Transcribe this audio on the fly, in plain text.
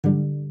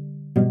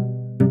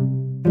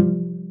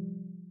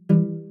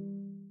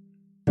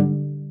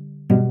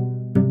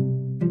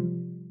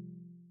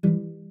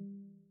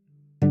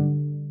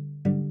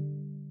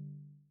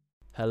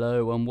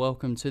Hello and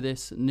welcome to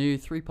this new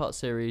three-part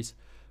series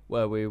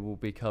where we will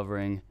be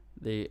covering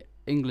the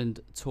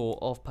England tour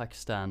of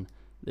Pakistan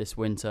this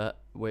winter,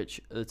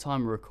 which at the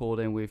time of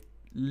recording we've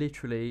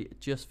literally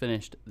just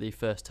finished the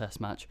first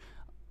test match.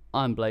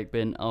 I'm Blake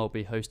Bin, I'll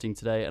be hosting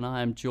today, and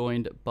I am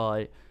joined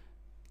by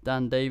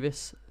Dan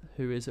Davis,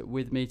 who is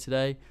with me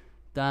today.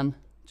 Dan,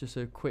 just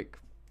a quick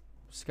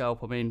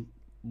scalp,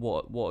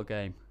 what a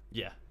game.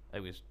 Yeah, it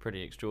was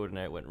pretty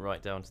extraordinary. It went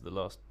right down to the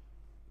last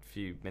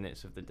few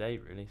minutes of the day,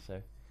 really.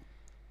 So,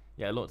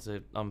 yeah, a lot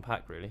to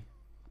unpack, really.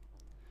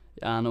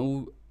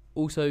 And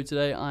also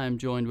today I am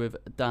joined with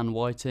Dan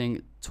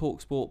Whiting,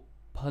 TalkSport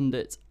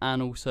pundit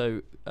and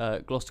also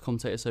Gloucester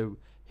commentator, so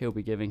he'll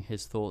be giving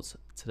his thoughts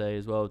today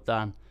as well.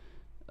 Dan,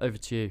 over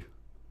to you.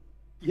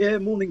 Yeah,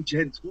 morning,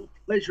 gents. What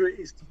a pleasure it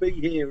is to be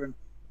here, and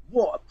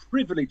what a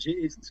privilege it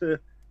is to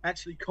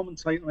actually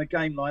commentate on a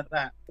game like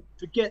that.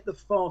 Forget the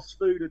fast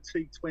food of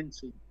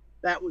T20.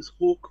 That was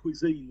haute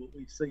cuisine, what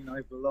we've seen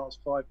over the last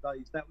 5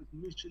 days. That was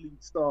Michelin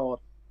starred,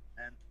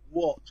 and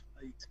what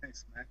a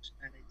test match.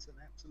 And it's an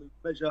absolute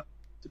pleasure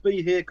to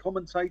be here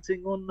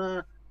commentating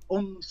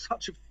on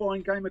such a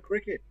fine game of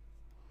cricket.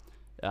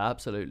 Yeah,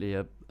 absolutely,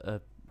 a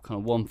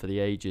kind of one for the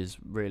ages,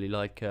 really.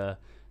 Like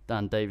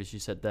Dan Davis, you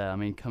said there,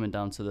 coming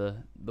down to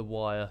the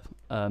wire,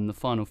 the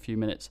final few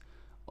minutes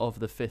of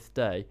the fifth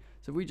day.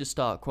 So if we just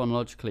start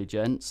chronologically,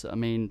 gents,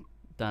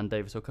 Dan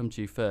Davis, I'll come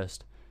to you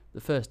first. The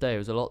first day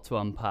was a lot to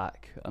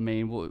unpack.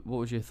 What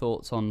was your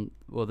thoughts on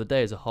the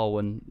day as a whole?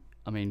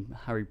 And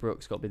Harry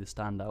Brooks got to be the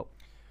standout.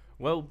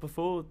 Well,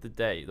 before the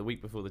day, the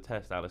week before the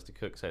test, Alistair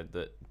Cook said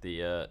that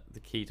the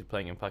key to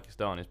playing in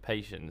Pakistan is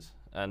patience,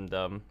 and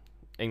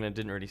England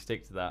didn't really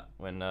stick to that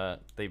when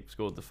they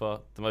scored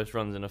the most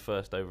runs in a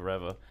first over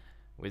ever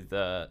with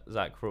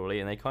Zach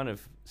Crawley, and they kind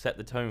of set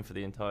the tone for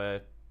the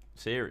entire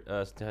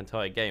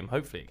entire game.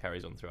 Hopefully, it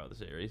carries on throughout the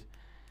series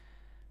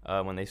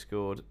when they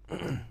scored.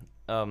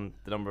 The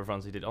number of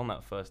runs he did on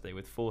that first day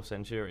with 4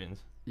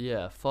 centurions.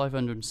 Yeah,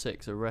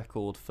 506, a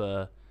record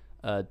for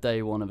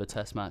day one of a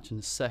test match, and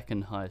the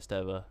second highest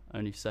ever,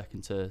 only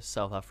second to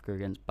South Africa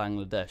against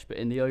Bangladesh. But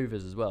in the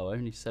overs as well,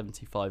 only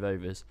 75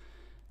 overs.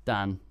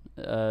 Dan,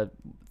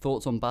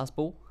 thoughts on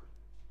Bazball?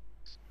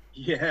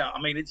 Yeah,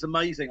 it's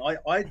amazing.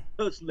 I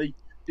personally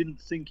didn't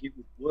think it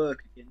would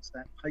work against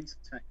that pace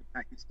attack of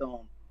Pakistan.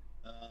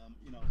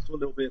 I saw a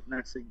little bit of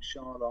Nasim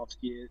Shah last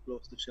year,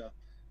 Gloucestershire.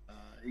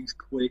 He's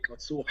quick. I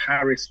saw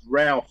Haris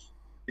Rauf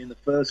in the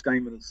first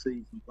game of the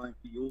season playing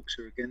for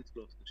Yorkshire against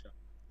Gloucestershire.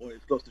 Well,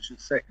 it's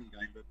Gloucestershire's second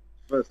game, but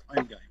first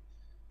home game.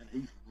 And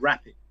he's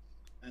rapid.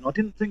 And I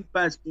didn't think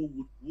Bazball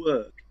would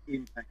work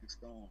in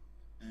Pakistan.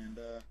 And,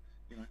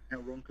 how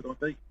wrong could I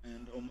be?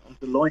 And I'm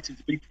delighted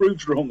to be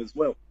proved wrong as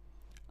well.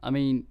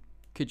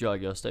 Could you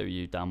argue, I'll stay with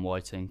you, Dan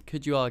Whiting,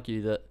 could you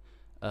argue that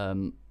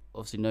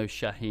obviously no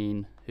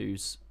Shaheen,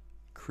 who's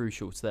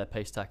crucial to their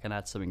pace attack and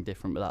adds something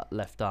different with that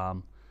left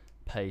arm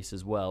pace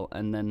as well,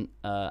 and then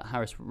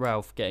Haris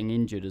Rauf getting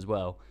injured as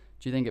well.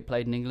 Do you think it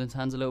played in England's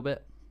hands a little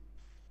bit?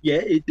 Yeah,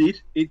 it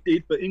did,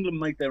 but England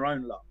made their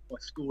own luck by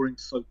scoring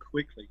so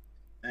quickly,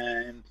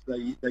 and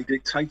they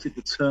dictated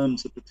the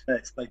terms of the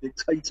test. They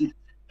dictated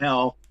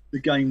how the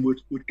game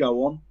would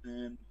go on,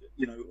 and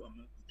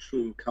I'm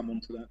sure we'll come on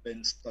to that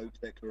Ben Stokes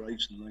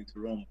declaration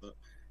later on, but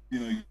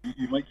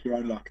you make your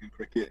own luck in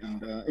cricket,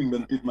 and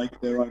England did make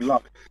their own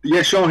luck. But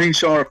yeah, Shaheen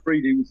Shah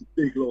Afridi was a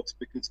big loss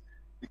because,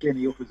 again,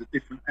 he offers a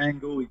different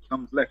angle. He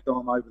comes left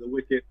arm over the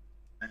wicket,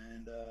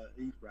 and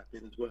he's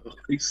rapid as well.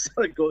 He's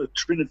got a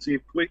trinity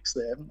of quicks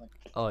there, haven't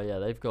they? Oh yeah,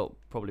 they've got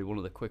probably one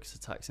of the quickest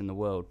attacks in the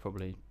world,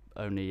 probably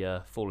only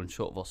fallen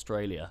short of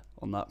Australia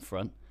on that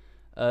front.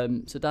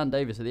 So Dan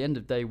Davis, at the end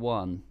of day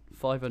one,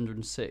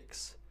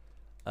 506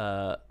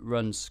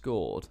 runs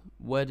scored.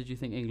 Where did you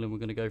think England were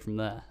going to go from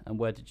there, and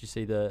where did you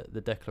see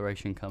the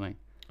declaration coming?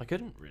 I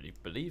couldn't really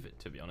believe it,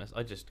 to be honest.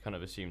 I just kind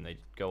of assumed they'd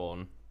go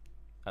on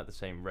at the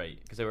same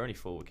rate because they were only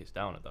 4 wickets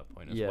down at that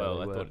point as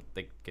well. I thought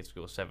they could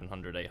score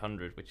 700,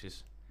 800, which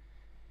is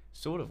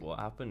sort of what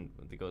happened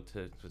when they got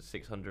to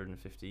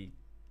 650.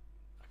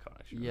 I can't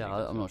actually.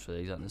 Yeah, I'm not sure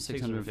the exact.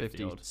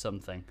 650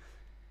 something.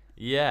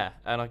 Yeah,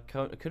 and I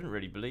couldn't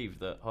really believe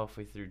that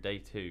halfway through day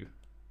 2,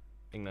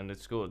 England had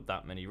scored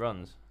that many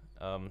runs.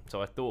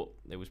 So I thought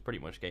it was pretty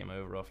much game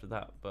over after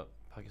that, but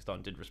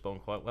Pakistan did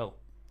respond quite well.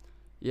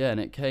 Yeah, and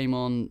it came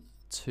on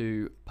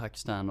to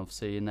Pakistan,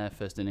 obviously, in their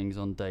first innings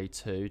on day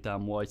 2,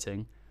 Dan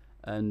Whiting.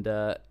 And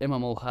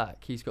Imam Ul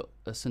Haq, he's got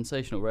a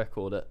sensational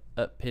record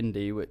at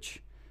Pindi,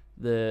 which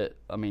the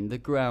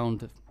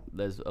ground,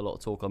 there's a lot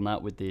of talk on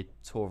that with the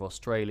Tour of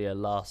Australia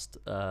last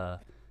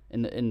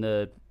in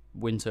the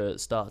winter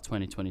start of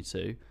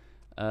 2022,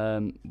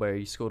 where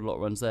he scored a lot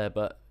of runs there,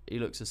 but he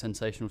looks a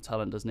sensational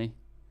talent, doesn't he?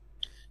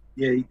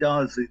 Yeah, he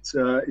does.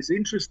 It's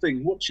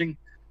interesting watching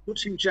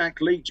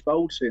Jack Leach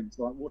bowl to him. It's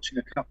like watching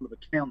a couple of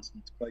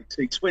accountants play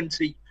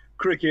T20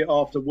 cricket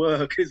after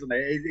work, isn't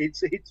it?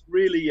 It's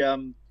really you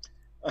don't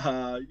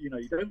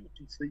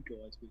often see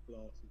guys with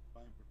glasses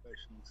playing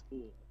professional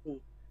sport. I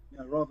thought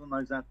rather than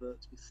those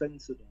adverts for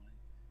Sensodyne,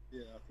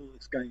 Yeah, I thought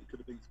this game could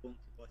have been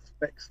sponsored by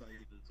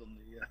Specsavers on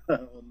the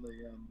on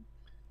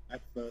the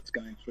adverts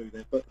going through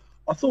there. But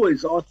I thought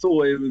he's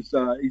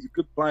a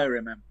good player,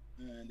 Imam,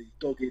 and he's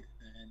dogged,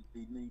 and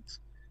he's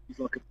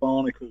like a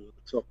barnacle at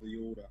the top of the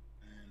order,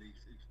 and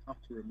he's tough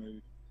to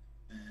remove.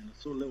 And I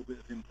saw a little bit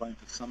of him playing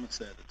for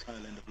Somerset at the tail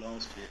end of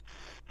last year,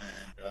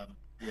 and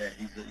yeah,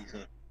 he's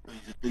a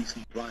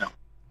decent player.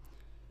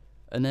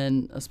 And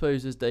then I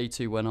suppose as day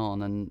 2 went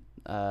on and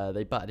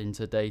they batted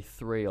into day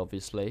 3,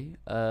 obviously.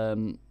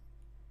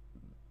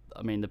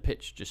 I mean, the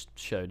pitch just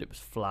showed it was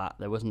flat.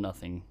 There was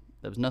nothing.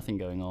 There was nothing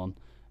going on.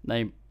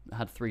 They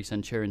had 3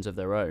 Centurions of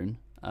their own.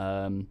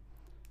 And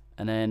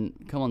then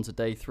come on to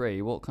day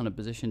 3. What kind of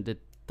position did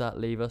that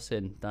leave us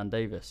in, Dan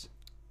Davis?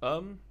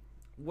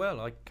 Well,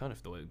 I kind of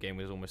thought the game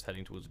was almost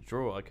heading towards a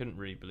draw. I couldn't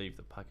really believe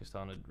that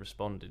Pakistan had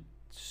responded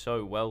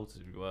so well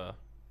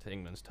to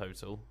England's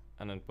total.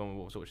 And then when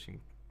we was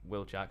watching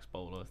Will Jacks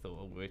bowl, I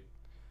thought, we're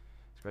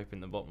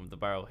scraping the bottom of the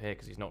barrel here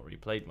because he's not really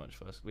played much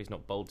he's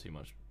not bowled too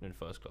much in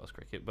first class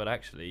cricket. But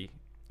actually,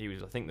 he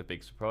was, I think, the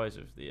big surprise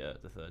of the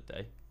third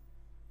day.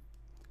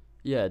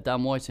 Yeah,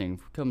 Dan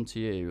Whiting, come to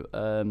you.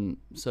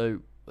 So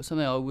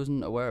something I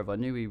wasn't aware of. I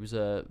knew he was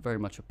very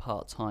much a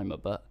part-timer,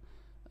 but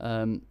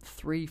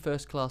 3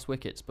 first-class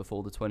wickets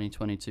before the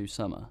 2022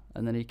 summer,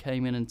 and then he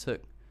came in and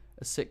took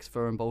a 6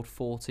 for and bowled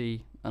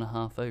 40 and a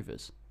half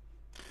overs.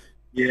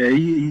 Yeah,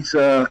 he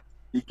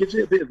gives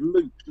it a bit of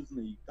loop, doesn't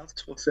he? He does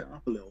toss it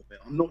up a little bit.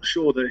 I'm not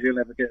sure that he'll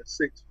ever get a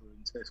 6 for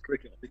in Test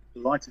cricket. I'd be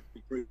delighted to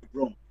be proved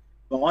wrong.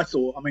 But I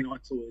thought he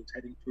was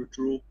heading for a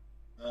draw.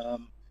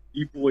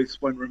 You boys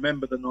won't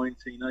remember the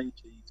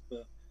 1980s,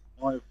 but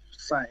I've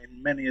sat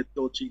in many a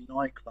dodgy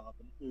nightclub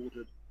and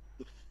ordered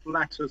the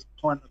flattest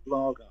pint of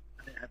lager,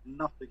 and it had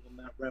nothing on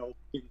that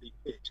Rawalpindi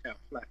pitch. How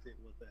flat it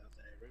was out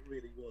there! It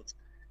really was.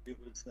 It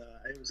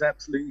was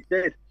absolutely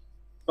dead.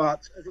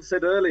 But as I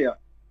said earlier,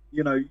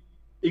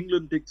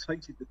 England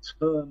dictated the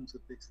terms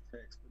of this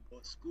test, and by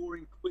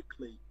scoring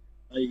quickly,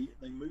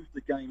 they moved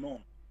the game on,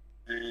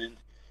 and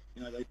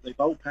they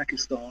bowled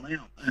Pakistan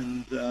out,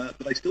 and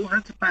but they still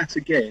had to bat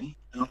again,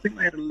 and I think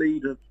they had a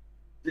lead of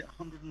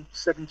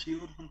 170 or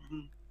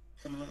 100,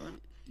 something like that.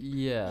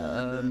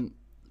 Yeah,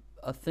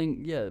 I think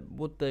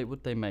would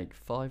they make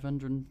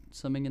 500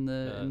 something in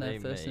their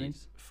first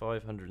innings?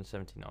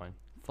 579.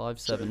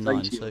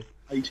 579. So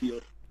 80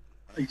 odd,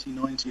 80,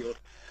 90 odd.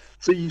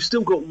 So you've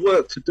still got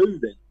work to do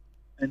then.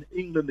 And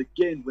England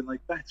again, when they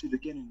batted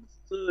again in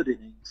the third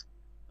innings,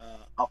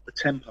 up the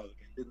tempo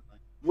again, didn't they?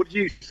 What do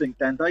you think,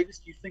 Dan Davis?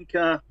 Do you think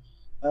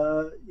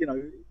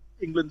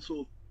England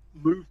sort of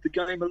moved the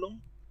game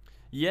along?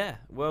 Yeah,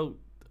 well,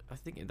 I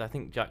think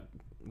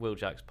Will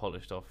Jacks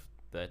polished off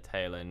their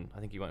tail end. I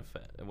think he went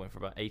for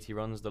about 80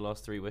 runs the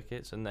last 3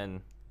 wickets, and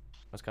then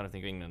I was kind of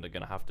thinking England are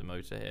going to have to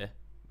motor here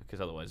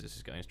because otherwise this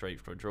is going straight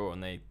for a draw,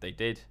 and they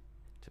did.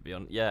 To be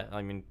honest, yeah,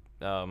 I mean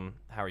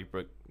Harry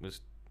Brook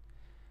was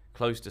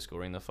close to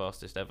scoring the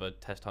fastest ever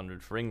Test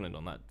 100 for England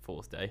on that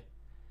 4th day.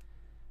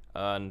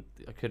 And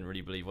I couldn't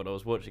really believe what I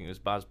was watching. It was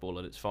Bazball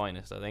at its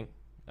finest, I think.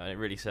 And it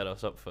really set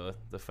us up for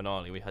the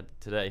finale we had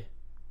today.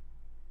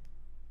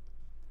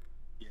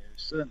 Yeah, it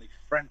was certainly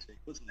frantic,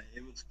 wasn't it?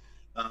 It was,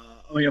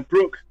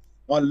 Brook,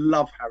 I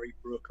love Harry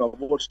Brook. I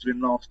watched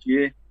him last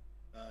year.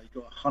 He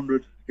got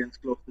 100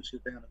 against Gloucestershire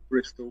down at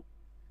Bristol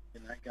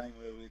in that game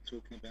where we were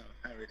talking about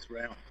Harris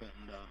Ralph,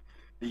 and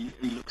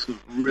he looks a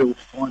real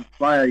fine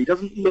player. He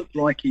doesn't look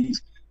like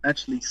he's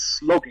actually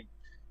slogging.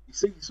 You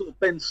see sort of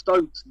Ben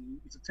Stokes, and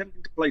he's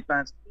attempting to play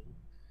basketball,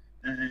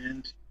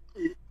 and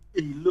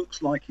he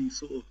looks like he's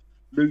sort of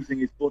losing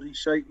his body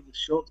shape with the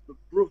shots, but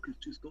Brook has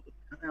just got the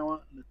power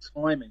and the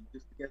timing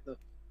just to get the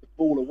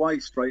ball away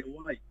straight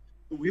away.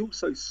 But we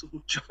also saw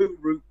Joe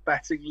Root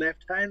batting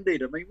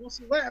left-handed. I mean,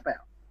 what's all that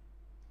about?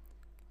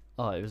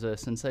 Oh, it was a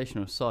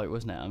sensational sight,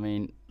 wasn't it? I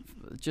mean,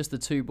 just the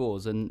 2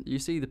 balls, and you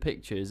see the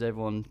pictures,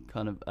 everyone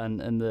kind of, and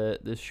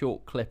the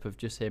short clip of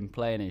just him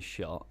playing his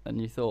shot, and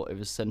you thought it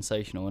was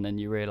sensational, and then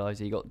you realise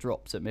he got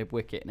dropped at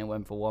mid-wicket and it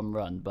went for 1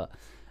 run. But,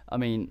 I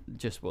mean,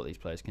 just what these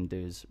players can do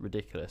is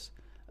ridiculous.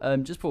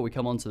 Just before we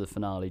come on to the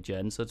finale,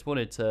 Jen, so I just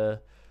wanted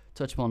to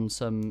touch upon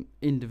some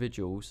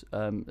individuals.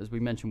 As we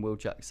mentioned, Will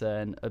Jacks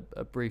there, and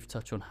a brief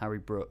touch on Harry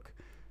Brook.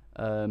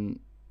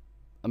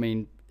 I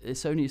mean,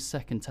 it's only his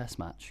 2nd Test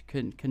match.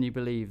 Can you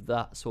believe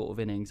that sort of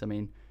innings? I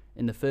mean,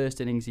 in the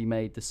first innings, he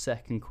made the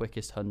 2nd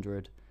quickest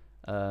 100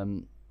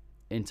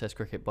 in Test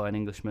cricket by an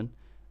Englishman,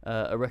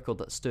 a record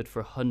that stood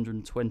for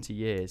 120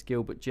 years.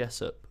 Gilbert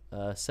Jessop,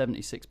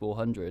 76 ball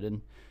 100,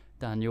 and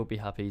Dan, you'll be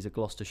happy he's a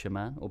Gloucestershire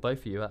man, or both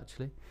of you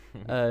actually.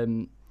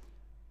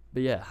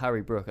 But yeah,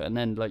 Harry Brook, and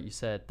then like you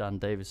said, Dan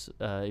Davis,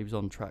 he was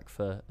on track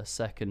for a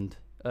second.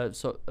 He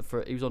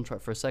was on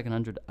track for a second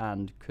 100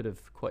 and could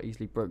have quite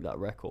easily broke that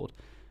record.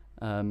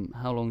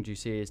 How long do you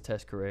see his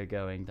Test career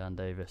going, Dan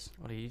Davis?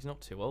 Well, he's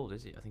not too old,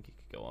 is he? I think he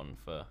could go on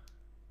for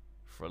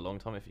a long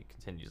time if he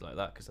continues like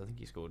that. Because I think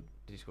did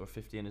he score a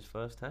 50 in his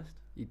first Test?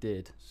 He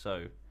did.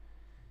 So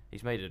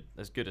he's made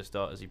as good a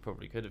start as he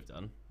probably could have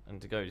done. And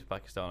to go to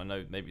Pakistan, I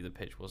know maybe the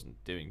pitch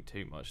wasn't doing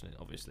too much, and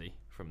obviously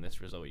from this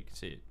result you can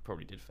see it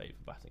probably did favour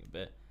batting a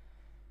bit.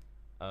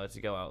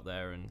 To go out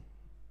there and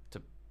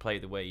to play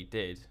the way he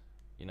did,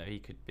 he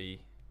could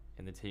be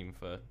in the team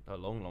for a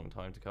long, long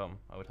time to come.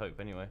 I would hope,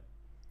 anyway.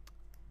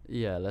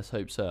 Yeah, let's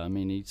hope so. I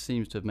mean, he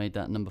seems to have made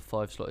that number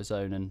 5 slot his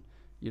own, and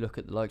you look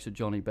at the likes of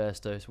Johnny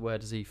Bairstow. Where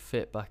does he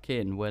fit back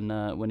in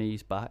when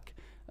he's back?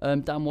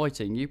 Dan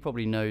Whiting, you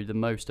probably know the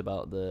most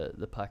about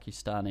the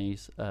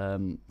Pakistanis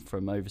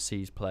from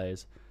overseas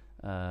players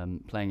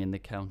playing in the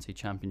county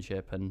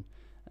championship and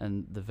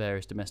the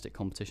various domestic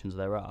competitions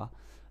there are.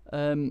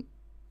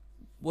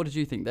 What did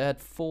you think? They had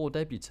 4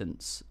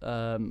 debutants,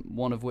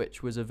 one of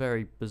which was a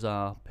very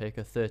bizarre pick,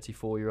 a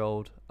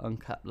 34-year-old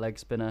uncapped leg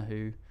spinner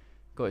who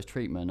got his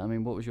treatment. I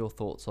mean, what was your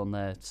thoughts on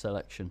their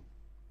selection?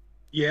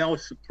 Yeah, I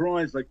was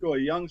surprised they got a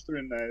youngster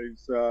in there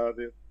who's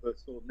the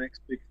sort of next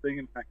big thing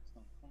in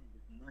Pakistan. I can't remember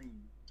his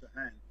name to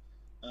hand.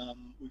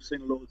 We've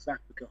seen a lot of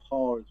Zafar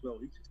Kahar as well.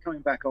 He's just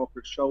coming back after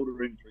a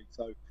shoulder injury,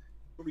 so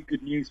probably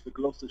good news for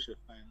Gloucestershire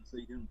fans.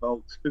 He didn't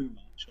bowl too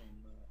much on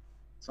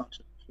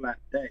such a flat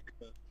deck,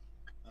 but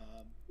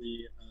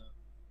the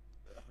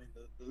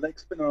leg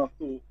spinner, I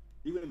thought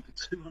he went for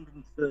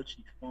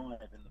 235 in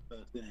the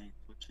first innings,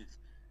 which is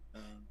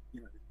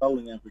his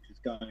bowling average is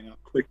going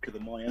up quicker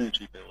than my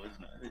energy bill,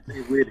 isn't it?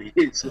 It really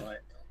is,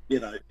 like,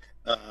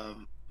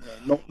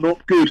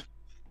 not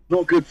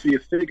good for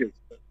your figures.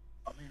 But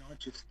I mean, I'm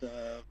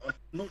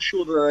not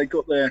sure that they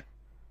got their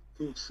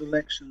sort of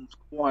selections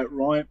quite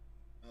right.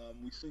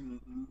 We've seen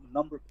a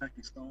number of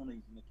Pakistanis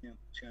in the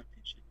county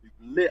championship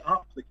who've lit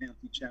up the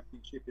county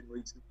championship in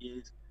recent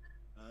years.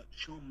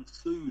 Sean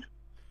Masood,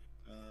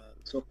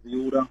 top of the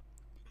order.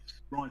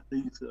 Surprised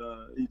he's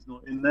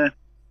not in there.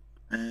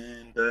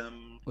 And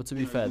well, to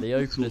be fair, the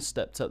openers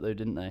stepped up though,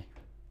 didn't they?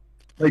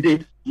 They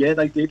did, yeah,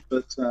 they did.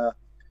 But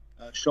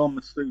Sean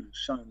Masood has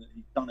shown that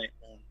he's done it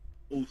on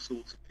all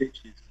sorts of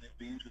pitches, and it'll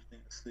be interesting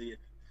to see if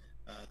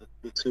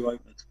the 2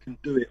 openers can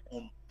do it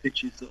on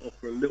pitches that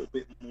offer a little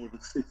bit more of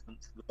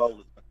assistance to the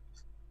bowlers.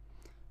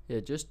 Yeah,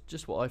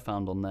 just what I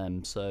found on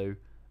them. So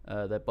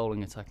their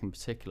bowling attack in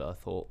particular, I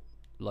thought,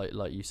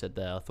 like you said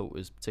there, I thought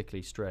was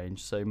particularly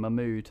strange. So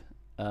Mahmood,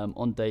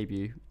 on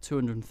debut,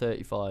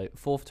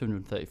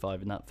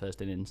 235 in that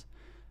first innings,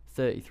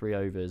 33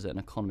 overs at an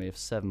economy of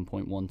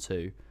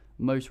 7.12,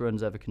 most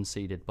runs ever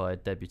conceded by a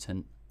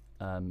debutant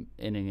in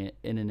an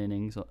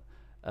innings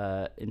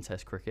in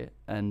Test cricket,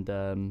 and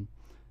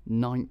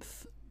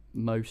 9th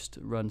most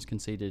runs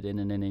conceded in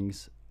an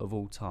innings of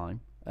all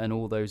time, and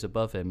all those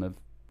above him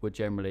were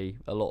generally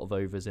a lot of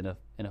overs in a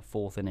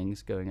 4th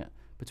innings, going at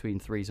between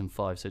 3s and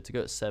 5s. So to go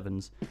at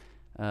 7s.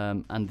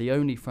 And the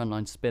only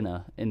frontline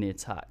spinner in the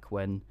attack,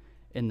 when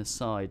in the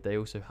side they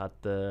also had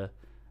the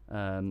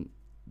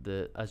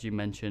as you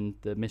mentioned,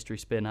 the mystery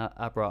spinner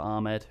Abrar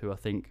Ahmed, who I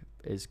think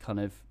is kind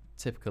of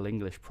typical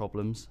English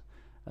problems,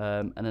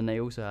 and then they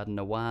also had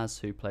Nawaz,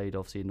 who played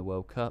obviously in the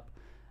World Cup,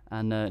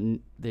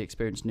 and the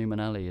experienced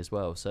Numan Ali as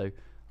well. So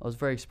I was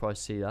very surprised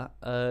to see that.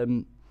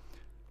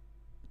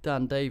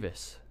 Dan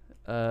Davis,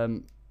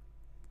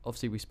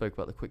 obviously we spoke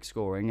about the quick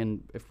scoring,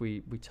 and if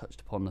we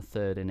touched upon the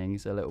 3rd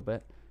innings a little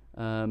bit.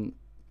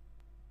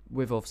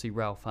 With obviously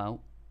Ralph out,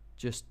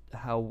 just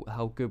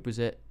how good was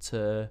it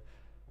to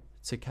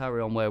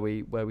carry on where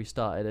we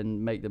started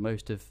and make the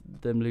most of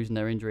them losing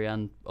their injury,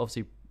 and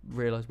obviously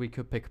realise we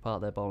could pick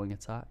apart their bowling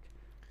attack?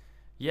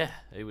 Yeah,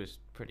 it was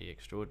pretty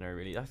extraordinary,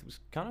 really. I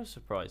was kind of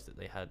surprised that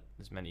they had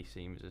as many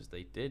seamers as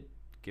they did,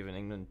 given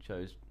England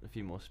chose a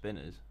few more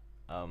spinners.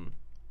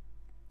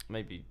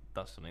 Maybe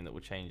that's something that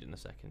will change in the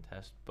second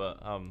test, but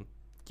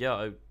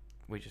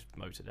we just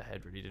motored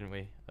ahead, really, didn't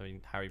we? I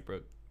mean, Harry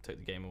Brook took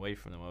the game away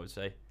from them, I would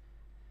say.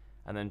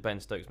 And then Ben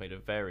Stokes made a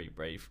very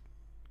brave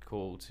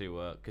call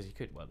to, because he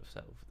could well have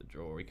settled for the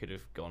draw. He could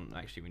have gone,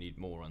 actually, we need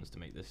more runs to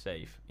make this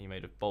safe. He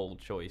made a bold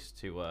choice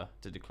to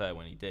declare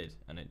when he did,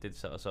 and it did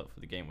set us up for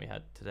the game we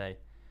had today.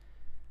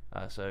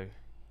 So,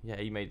 yeah,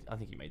 I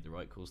think he made the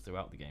right calls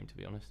throughout the game, to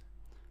be honest.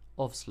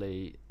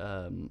 Obviously,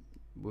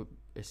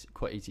 it's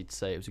quite easy to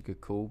say it was a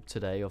good call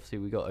today. Obviously,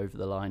 we got over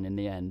the line in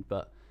the end,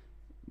 but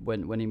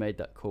when he made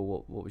that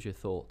call, what was your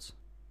thoughts?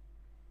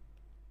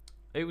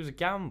 It was a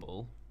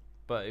gamble,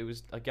 but it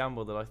was a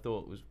gamble that I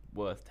thought was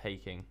worth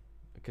taking,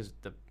 because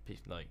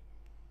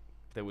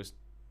there was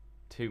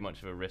too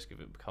much of a risk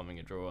of it becoming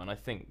a draw, and I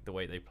think the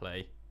way they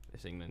play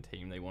this England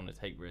team, they want to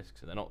take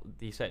risks, and they're not.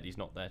 He said he's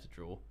not there to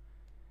draw.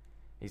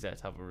 He's there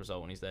to have a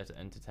result, and he's there to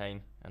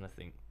entertain, and I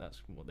think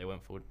that's what they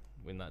went for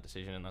in that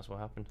decision, and that's what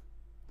happened.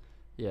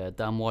 Yeah,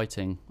 Dan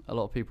Whiting. A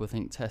lot of people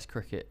think Test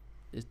cricket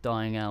is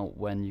dying out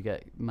when you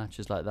get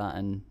matches like that,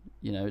 and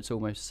it's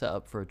almost set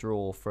up for a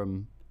draw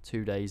from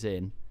 2 days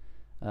in.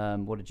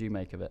 What did you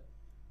make of it?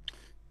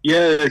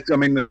 Yeah, I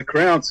mean, the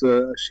crowds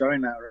are showing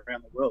that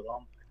around the world,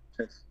 aren't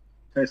they?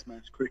 Test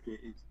match cricket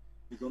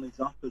is on its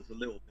uppers a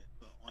little bit,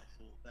 but I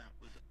thought that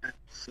was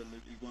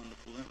absolutely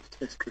wonderful. That was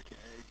Test cricket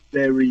at its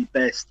very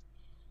best,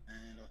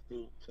 and I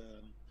thought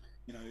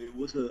It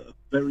was a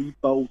very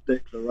bold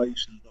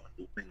declaration. But I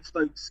thought Ben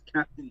Stokes'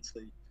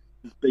 captaincy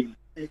has been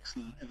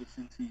excellent ever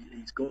since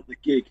he's got the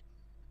gig.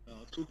 I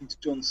was talking to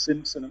John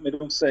Simpson at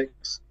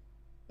Middlesex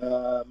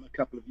a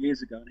couple of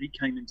years ago, and he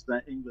came into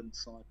that England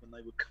side when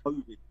they were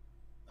COVID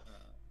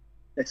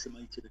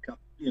decimated a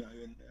couple, and I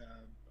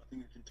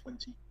think it was in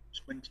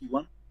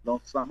 2021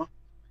 last summer,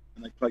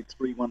 and they played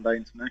 3 one-day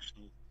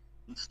internationals,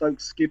 and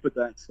Stokes skippered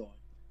that side,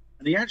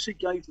 and he actually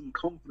gave them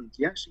confidence.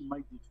 He actually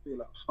made them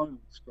feel at home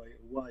straight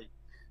away,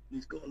 and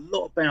he's got a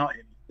lot about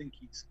him. I think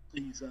he's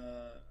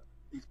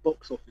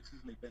box office,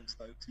 isn't he, Ben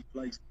Stokes? He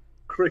plays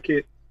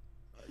cricket,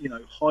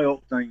 high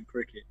octane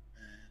cricket,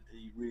 and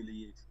he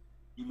really is.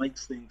 He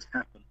makes things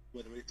happen,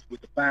 whether it's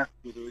with the bat,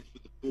 whether it's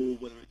with the ball,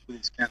 whether it's with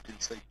his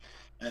captaincy,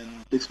 and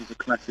this was a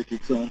classic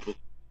example.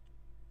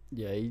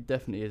 Yeah, he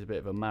definitely is a bit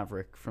of a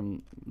maverick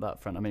from that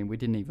front. I mean, we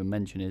didn't even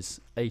mention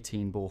his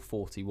 18-ball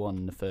 41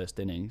 in the first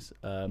innings.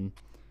 And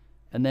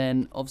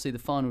then, obviously, the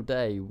final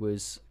day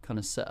was kind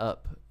of set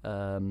up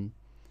in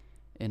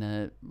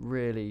a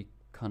really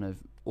kind of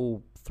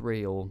all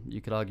 3, or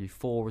you could argue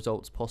 4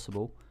 results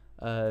possible.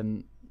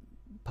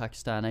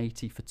 Pakistan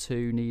 80 for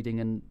 2,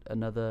 needing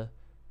another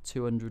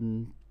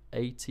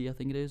 280, I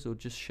think it is, or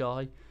just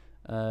shy.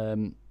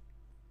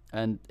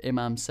 And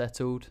Imam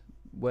settled.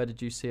 Where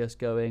did you see us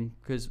going?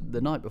 Because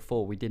the night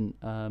before we didn't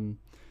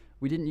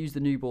use the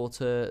new ball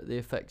to the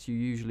effect you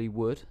usually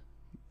would,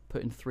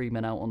 putting 3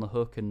 men out on the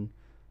hook and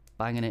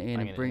banging it in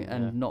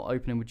and not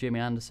opening with Jimmy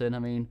Anderson. I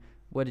mean,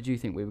 where did you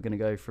think we were going to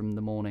go from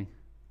the morning?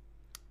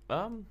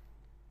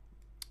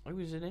 It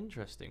was an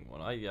interesting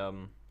one.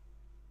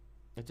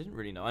 I didn't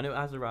really know. I know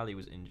Azhar Ali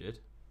was injured,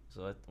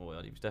 so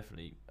he was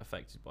definitely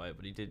affected by it,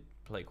 but he did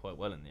play quite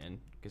well in the end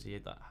because he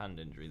had that hand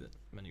injury that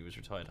when he was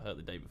retired hurt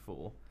the day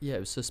before. Yeah, it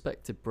was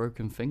suspected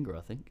broken finger,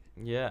 I think.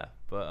 Yeah,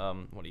 but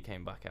he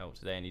came back out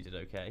today and he did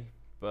okay.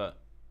 But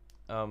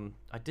I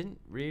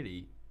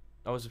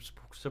was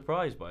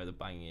surprised by the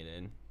banging it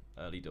in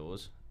early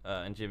doors,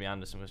 and Jimmy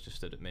Anderson was just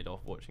stood at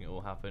mid-off watching it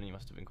all happen. He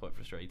must have been quite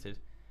frustrated,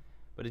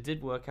 but it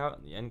did work out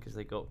in the end because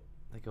they got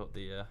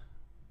the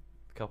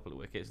couple of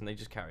wickets and they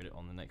just carried it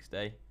on the next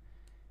day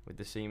with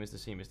the Seamers. The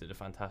Seamers did a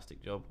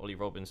fantastic job. Ollie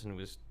Robinson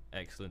was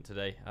excellent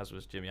today, as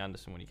was Jimmy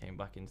Anderson when he came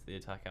back into the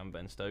attack, and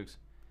Ben Stokes.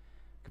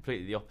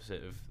 Completely the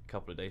opposite of a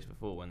couple of days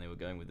before when they were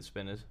going with the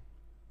spinners.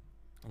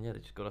 And yeah, they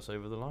just got us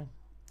over the line.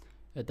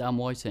 Dan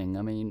Whiting,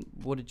 I mean,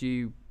 what did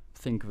you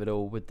think of it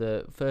all?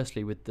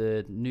 Firstly, with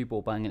the new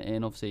ball banging it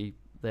in, obviously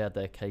they had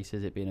their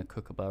cases, it being a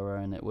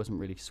kookaburra and it wasn't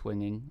really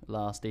swinging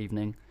last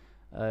evening.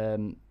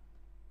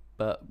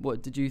 But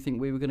what did you think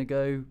we were going to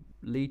go?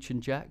 Leach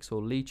and Jacks or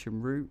Leach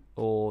and Root,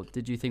 or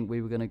did you think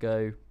we were going to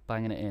go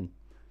banging it in?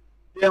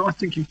 Yeah, I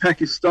think in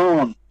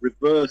Pakistan,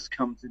 reverse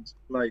comes into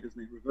play,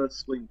 doesn't it? Reverse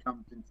swing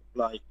comes into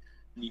play,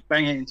 and you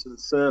bang it into the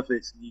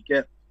surface, and you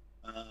get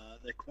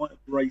they're quite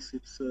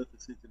abrasive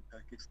surfaces in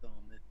Pakistan.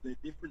 They're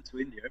different to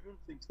India. Everyone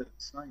thinks they're the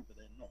same, but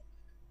they're not.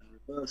 And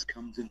reverse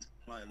comes into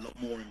play a lot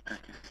more in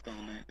Pakistan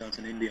than it does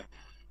in India.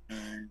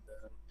 And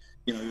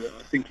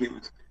I think it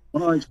was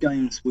one of those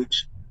games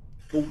which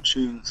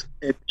fortunes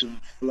ebbed and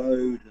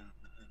flowed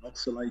and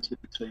oscillated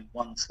between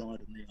one side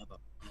and the other.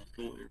 And I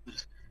thought it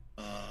was,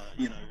 I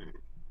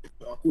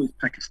thought it was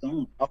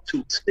Pakistan up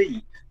till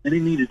tea, and he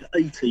needed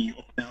 80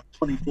 of about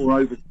 24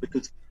 overs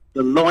because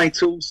the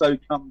light also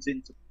comes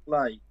into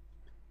play.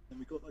 And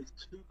we got those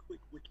 2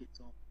 quick wickets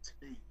after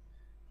tea.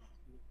 I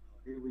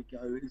thought, here we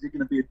go. Is it going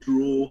to be a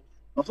draw?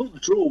 I thought the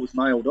draw was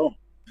nailed on,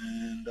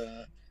 and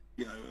a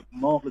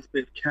marvellous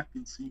bit of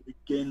captaincy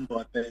again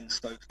by Ben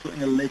Stokes,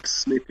 putting a leg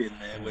slip in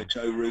there where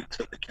Joe Root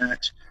took the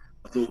catch.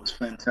 I thought was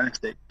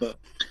fantastic, but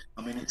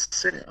I mean, it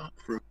set it up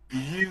for a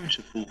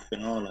beautiful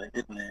finale,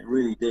 didn't it? It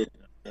really did.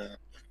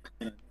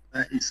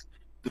 That is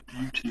the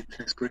beauty of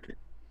Test cricket.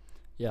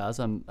 Yeah, as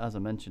I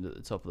mentioned at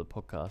the top of the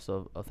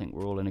podcast, I think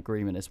we're all in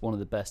agreement. It's one of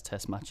the best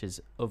Test matches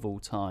of all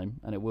time,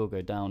 and it will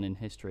go down in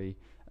history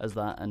as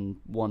that, and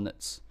one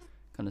that's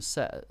kind of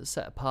set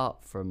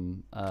apart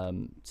from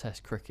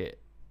Test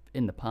cricket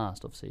in the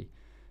past. Obviously,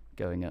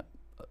 going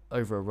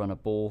over a run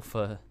of ball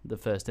for the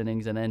first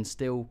innings, and then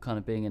still kind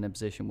of being in a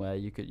position where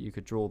you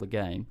could draw the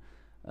game.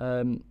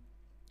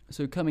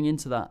 So coming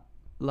into that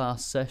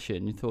last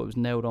session, you thought it was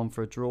nailed on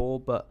for a draw,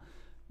 but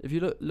if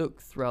you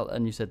look throughout,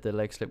 and you said the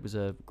leg slip was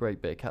a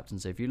great bit of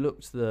captaincy, if you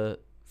looked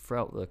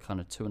throughout the kind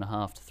of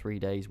 2.5 to 3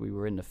 days we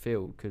were in the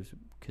field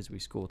because we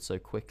scored so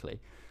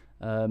quickly,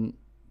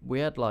 we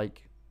had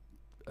like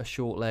a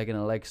short leg and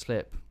a leg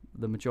slip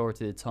the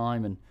majority of the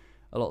time, and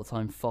a lot of the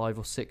time 5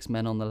 or 6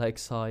 men on the leg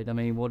side. I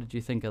mean, what did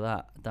you think of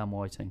that, Dan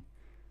Whiting?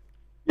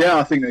 Yeah,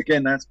 I think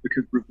again that's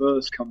because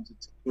reverse comes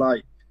into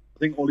play. I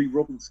think Ollie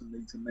Robinson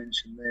needs a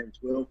mention there as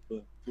well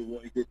for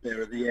what he did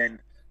there at the end.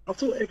 I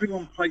thought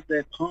everyone played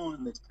their part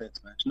in this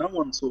Test match. No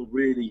one sort of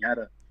really had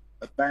a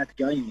bad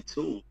game at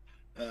all.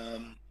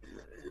 And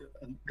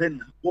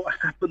then what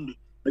happened?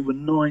 They were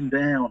 9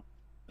 down,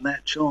 and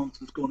that chance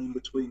has gone in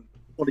between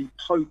Ollie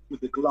Pope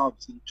with the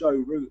gloves and Joe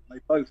Root, and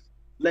they both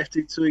left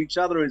it to each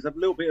other. It's a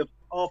little bit of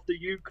after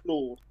you,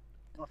 Claude.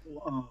 I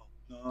thought, oh,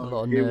 A No,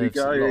 lot of here we nerves.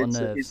 A go. lot of It's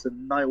nerves. a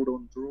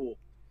nailed-on draw.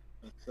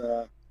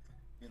 But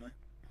you know,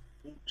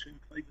 fortune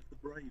favours the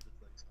brave, as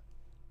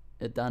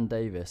they say. Dan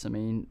Davis. I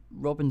mean,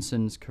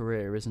 Robinson's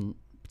career isn't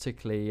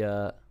particularly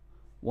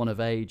one of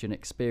age and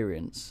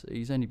experience.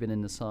 He's only been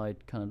in the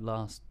side kind of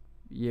last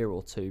year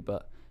or two,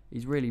 but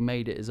he's really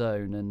made it his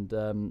own. And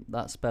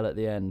that spell at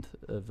the end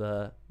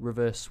of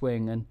reverse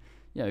swing, and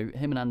him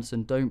and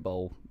Anderson don't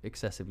bowl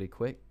excessively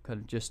quick, kind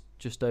of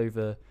just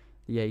over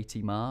the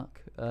 80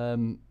 mark.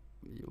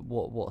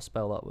 What a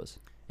spell that was.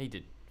 He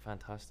did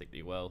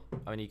fantastically well.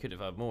 I mean, he could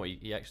have had more.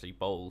 He actually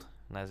bowled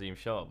Nazim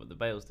Shah, but the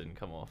bails didn't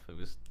come off. It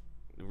was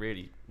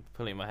really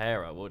pulling my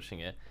hair out watching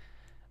it.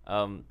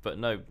 But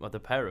no, the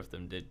pair of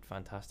them did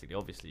fantastically.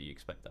 Obviously, you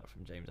expect that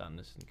from James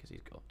Anderson because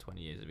he's got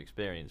 20 years of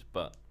experience.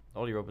 But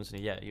Ollie Robinson,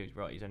 he was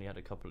right. He's only had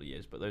a couple of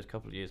years, but those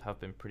couple of years have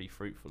been pretty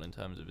fruitful in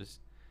terms of his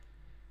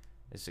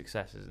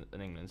success as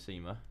an England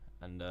seamer.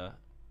 And I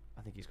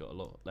think he's got a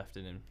lot left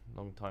in him,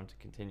 long time to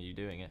continue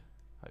doing it,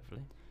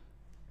 hopefully.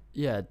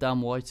 Yeah,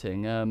 Dan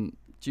Whiting.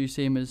 Do you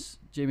see him as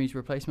Jimmy's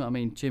replacement? I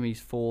mean, Jimmy's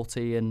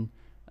 40, and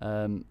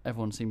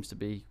everyone seems to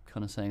be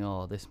kind of saying,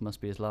 "Oh, this must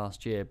be his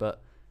last year."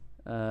 But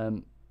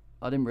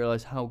I didn't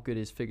realise how good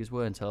his figures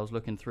were until I was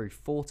looking through.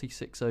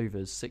 46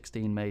 overs,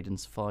 16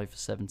 maidens, 5 for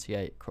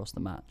 78 across the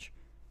match.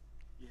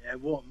 Yeah,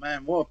 what a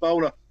man, what a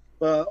bowler.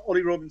 But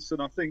Ollie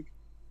Robinson, I think,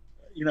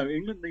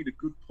 England need a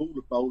good pool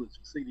of bowlers.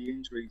 You see the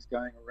injuries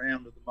going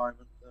around at the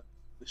moment.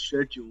 The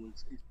schedule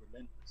is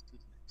relentless, isn't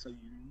it? So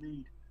you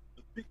need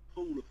a big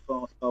pool of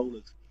fast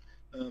bowlers.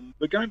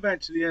 But going back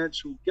to the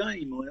actual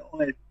game,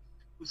 I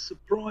was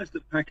surprised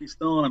at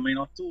Pakistan. I mean,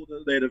 I thought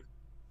that they'd have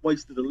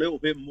wasted a little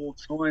bit more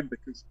time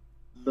because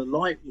the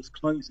light was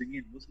closing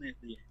in, wasn't it,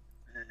 at the end?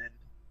 And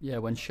yeah,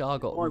 when Shah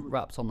got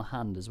wrapped on the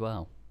hand as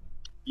well.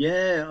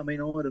 Yeah, I me'd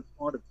have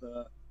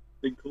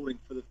been calling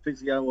for the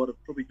physio. I'd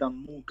have probably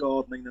done more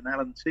gardening than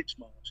Alan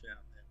Titchmarsh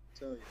out there. I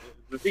tell you, it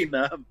would have been,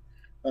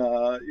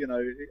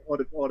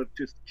 I'd have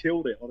just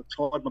killed it. I'd have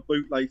tied my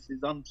bootlaces,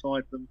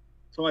 untied them,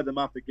 tied them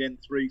up again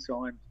 3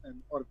 times,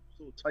 and I'd have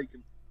sort of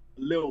taken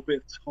a little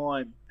bit of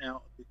time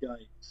out of the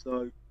game.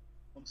 So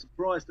I'm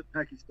surprised at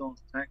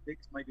Pakistan's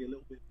tactics, maybe a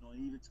little bit of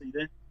naivety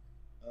there.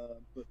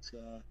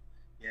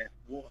 Yeah,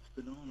 what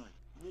a finale.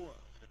 What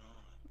a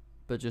finale.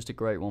 But just a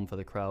great one for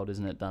the crowd,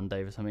 isn't it, Dan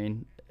Davis? I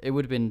mean, it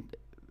would have been,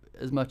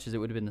 as much as it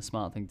would have been the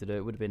smart thing to do,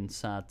 it would have been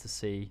sad to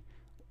see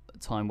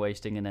time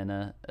wasting and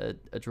then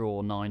a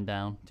draw 9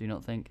 down. Do you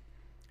not think?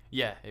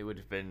 Yeah, it would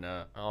have been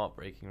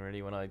heartbreaking,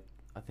 really, when I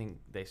think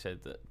they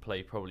said that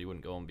play probably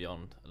wouldn't go on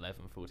beyond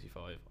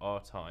 11:45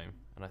 our time,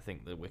 and I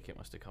think the wicket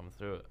must have come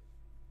through it.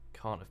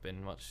 Can't have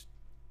been much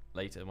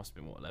later. It must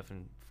have been,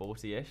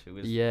 11:40ish? It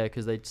was. Yeah,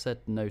 because they'd said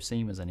no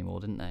seamers anymore,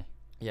 didn't they?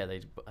 Yeah,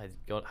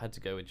 had to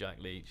go with Jack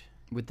Leach.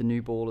 With the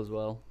new ball as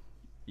well.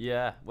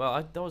 Yeah,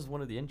 well, that was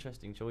one of the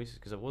interesting choices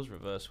because I was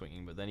reverse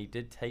swinging, but then he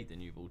did take the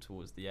new ball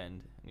towards the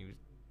end, and he was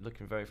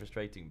looking very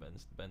frustrating,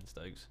 Ben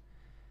Stokes.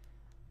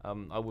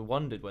 I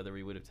wondered whether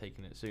he would have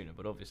taken it sooner,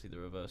 but obviously the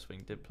reverse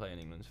swing did play in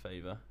England's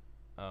favour.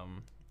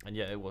 And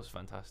yeah, it was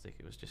fantastic.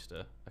 It was just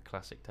a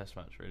classic Test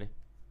match, really.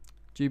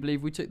 Do you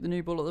believe we took the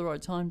new ball at the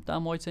right time,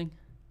 Dan Whiting?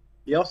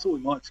 Yeah, I thought we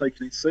might have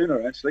taken it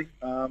sooner, actually.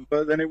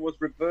 But then it was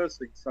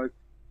reversing. So,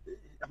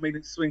 I mean,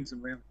 it swings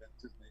and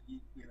roundabouts, isn't it?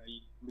 You'll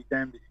be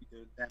damned if you do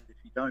and damned if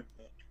you don't.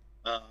 But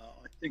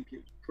I think it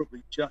was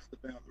probably just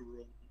about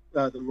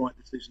the right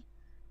decision.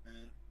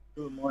 And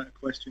who am I to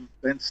question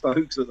Ben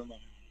Stokes at the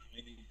moment? I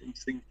mean, he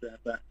seems to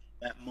have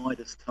that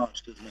Midas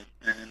touch, doesn't it?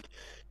 And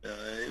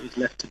it was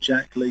left to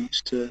Jack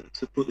Leach to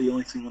put the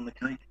icing on the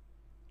cake.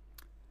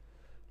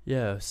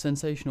 Yeah,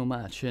 sensational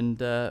match, and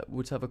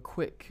we'll have a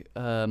quick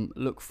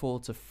look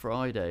forward to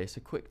Friday. It's a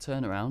quick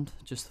turnaround,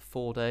 just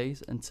 4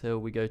 days until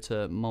we go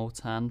to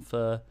Multan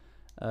for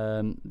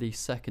the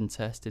second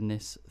test in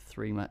this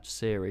 3-match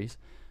series.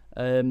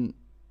 I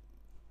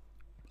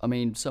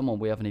mean, someone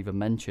we haven't even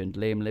mentioned,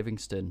 Liam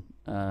Livingstone.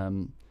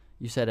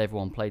 You said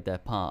everyone played their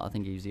part. I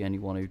think he was the only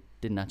one who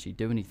didn't actually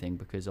do anything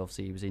because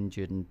obviously he was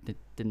injured and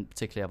didn't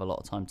particularly have a lot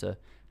of time to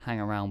hang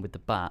around with the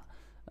bat.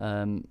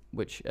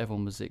 Which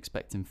everyone was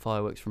expecting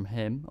fireworks from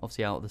him,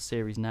 obviously out of the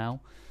series now.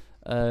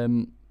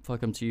 If I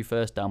come to you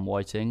first, Dan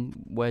Whiting,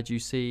 where do you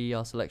see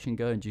our selection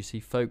going? Do you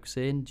see Folkes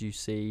in? Do you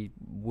see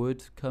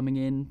Wood coming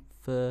in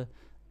for,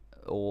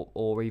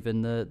 or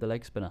even the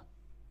leg spinner?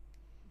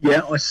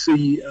 Yeah, I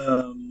see.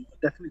 I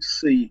definitely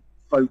see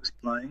Folkes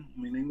playing.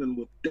 I mean, England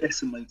were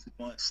decimated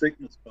by a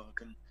sickness bug,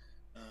 and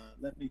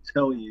let me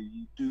tell you,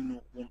 you do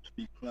not want to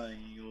be playing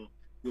your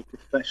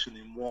profession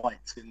in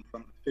white in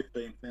front of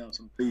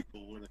 15,000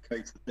 people with a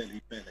case of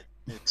belly.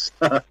 It's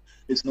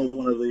not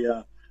one of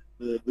the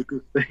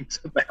good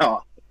things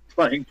about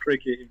playing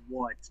cricket in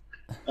white.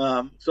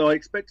 So I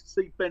expect to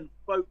see Ben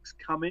Folkes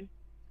come in,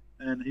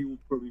 and he will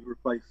probably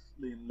replace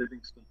Liam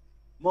Livingstone.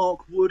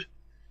 Mark Wood,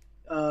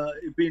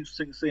 it'd be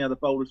interesting to see how the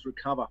bowlers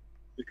recover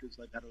because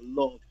they've had a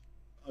lot of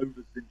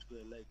overs into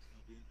their legs.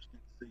 It'll be interesting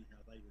to see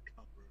how they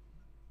recover.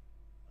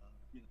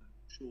 And,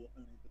 I'm sure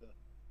only the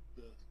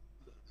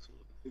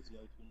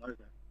physios will know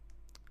that.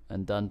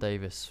 and Dan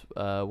Davis.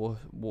 What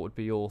would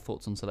be your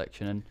thoughts on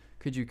selection? And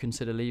could you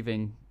consider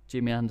leaving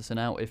Jimmy Anderson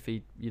out if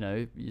he,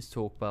 you just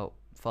talk about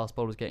fast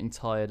bowlers getting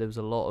tired. There was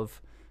a lot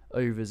of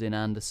overs in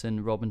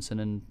Anderson,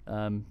 Robinson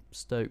and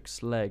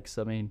Stokes' legs.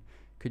 I mean,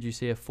 could you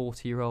see a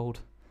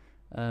 40-year-old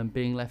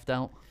being left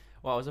out?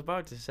 Well, I was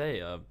about to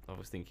say, I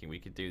was thinking we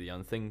could do the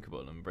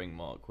unthinkable and bring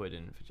Mark Wood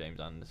in for James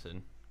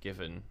Anderson,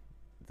 given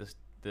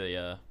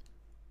the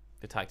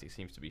tactic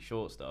seems to be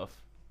short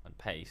stuff and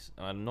pace.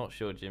 And I'm not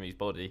sure Jimmy's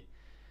body,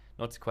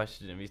 not to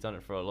question him, he's done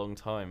it for a long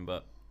time,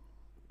 but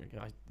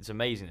it's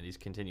amazing that he's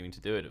continuing to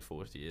do it at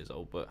 40 years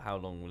old, but how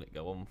long will it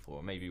go on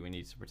for? Maybe we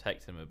need to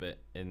protect him a bit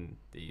in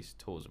these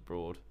tours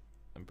abroad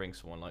and bring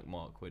someone like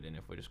Mark Wood in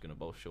if we're just going to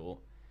bowl short.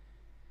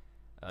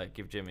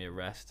 Give Jimmy a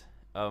rest.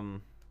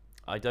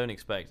 I don't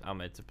expect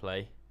Ahmed to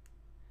play.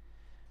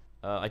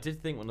 I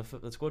did think when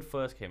the squad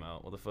first came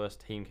out, or the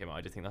first team came out,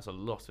 I did think that's a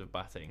lot of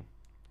batting.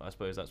 I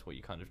suppose that's what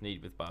you kind of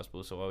need with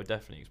Bazball, so I would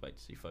definitely expect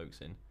to see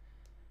folks in.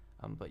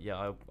 But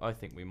yeah, I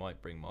think we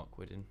might bring Mark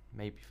Wood in,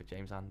 maybe for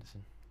James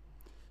Anderson.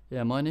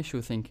 Yeah, my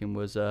initial thinking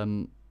was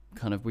kind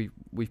of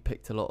we've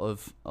picked a lot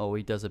of,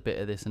 he does a bit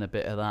of this and a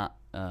bit of that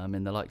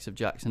in the likes of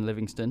Jackson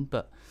Livingston,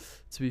 but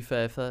to be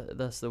fair, if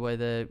that's the way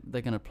they're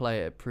going to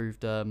play it, it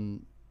proved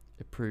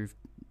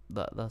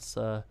that that's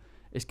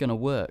it's going to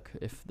work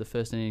if the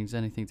first innings is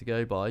anything to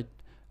go by.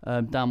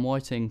 Dan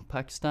Whiting,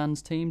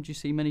 Pakistan's team, do you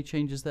see many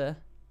changes there?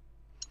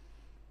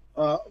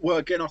 Well,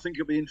 again, I think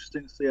it'll be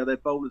interesting to see how their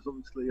bowlers.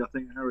 Obviously, I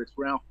think Haris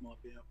Rauf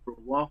might be out for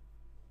a while,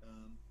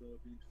 so it'll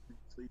be interesting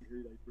to see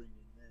who they bring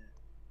in there.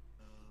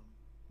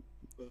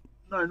 But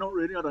no, not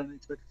really. I don't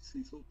expect to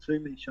see sort of too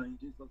many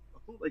changes. I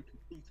thought they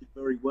competed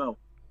very well,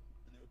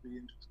 and it would be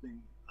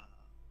interesting.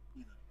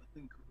 I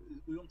think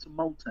we on to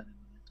Multan in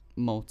the next.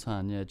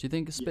 Multan, yeah. Do you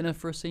think a spinner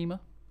for a seamer?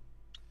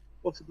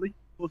 Possibly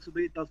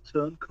it does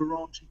turn.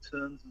 Karachi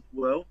turns as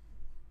well,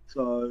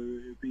 so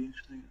it'd be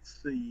interesting to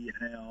see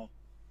how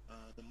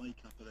the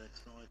makeup of their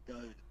side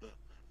goes. But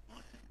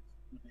I think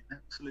it's going to be an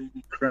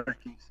absolutely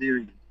cracking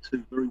series.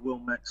 Two very well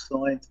matched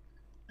sides,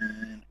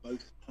 and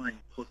both playing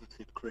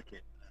positive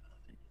cricket. And I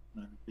think it's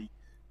going to be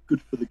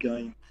good for the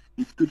game.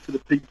 It's good for the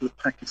people of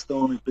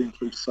Pakistan who've been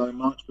through so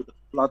much, with the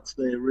floods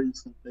there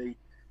recently,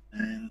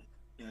 and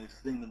it's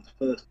England's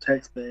first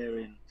test there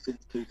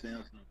since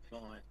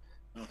 2005.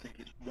 And I think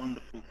it's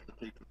wonderful for the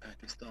people of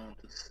Pakistan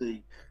to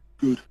see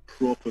good,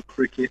 proper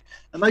cricket.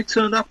 And they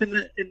turned up in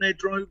their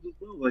droves as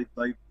well. They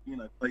played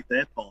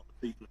their part,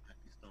 the people of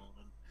Pakistan,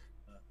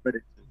 and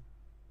credit to them.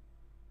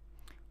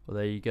 Well,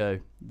 there you go.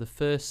 The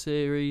first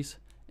series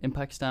in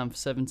Pakistan for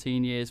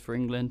 17 years for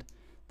England.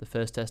 The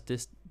first test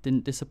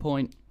didn't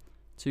disappoint.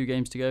 2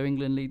 games to go.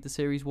 England lead the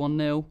series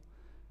 1-0.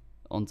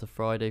 On to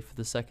Friday for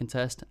the second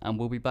test, and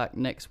we'll be back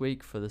next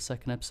week for the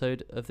second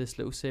episode of this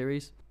little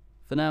series.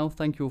 For now,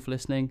 thank you all for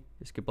listening.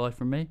 It's goodbye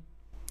from me.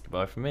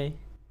 Goodbye from me.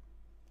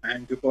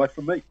 And goodbye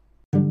from me.